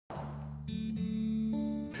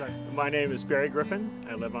My name is Barry Griffin.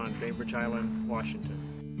 I live on Bainbridge Island,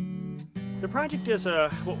 Washington. The project is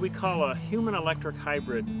what we call a human-electric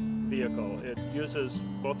hybrid vehicle. It uses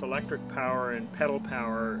both electric power and pedal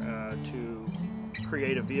power to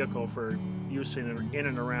create a vehicle for use in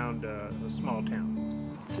and around a small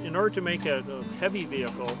town. In order to make a heavy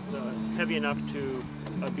vehicle, heavy enough to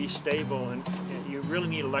be stable, and you really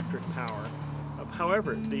need electric power.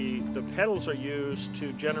 However, the pedals are used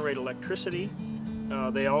to generate electricity.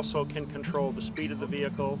 They also can control the speed of the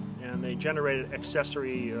vehicle, and they generate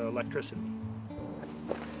accessory electricity.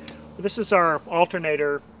 This is our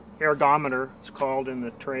alternator, ergometer, it's called in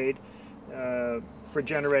the trade, for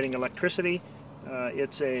generating electricity.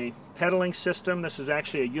 It's a pedaling system. This is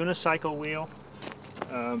actually a unicycle wheel,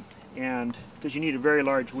 and because you need a very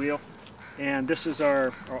large wheel. And this is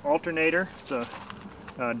our alternator. It's a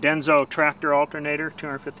Denso tractor alternator,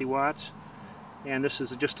 250 watts. And this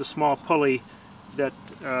is just a small pulley that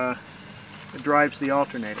drives the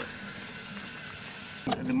alternator.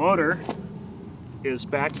 And the motor is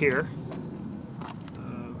back here,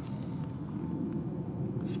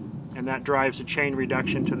 and that drives a chain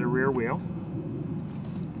reduction to the rear wheel.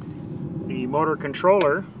 The motor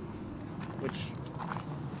controller, which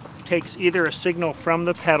takes either a signal from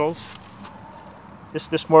the pedals.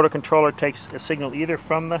 This motor controller takes a signal either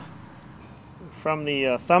from the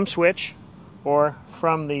thumb switch or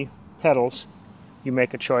from the pedals. You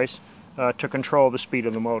make a choice to control the speed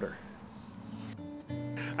of the motor.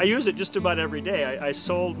 I use it just about every day. I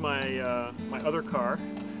sold my my other car.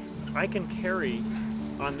 I can carry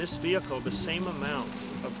on this vehicle the same amount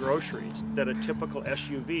of groceries that a typical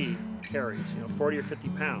SUV carries, 40 or 50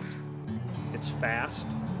 pounds. It's fast,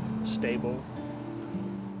 stable,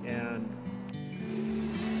 and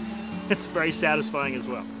it's very satisfying as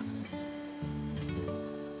well.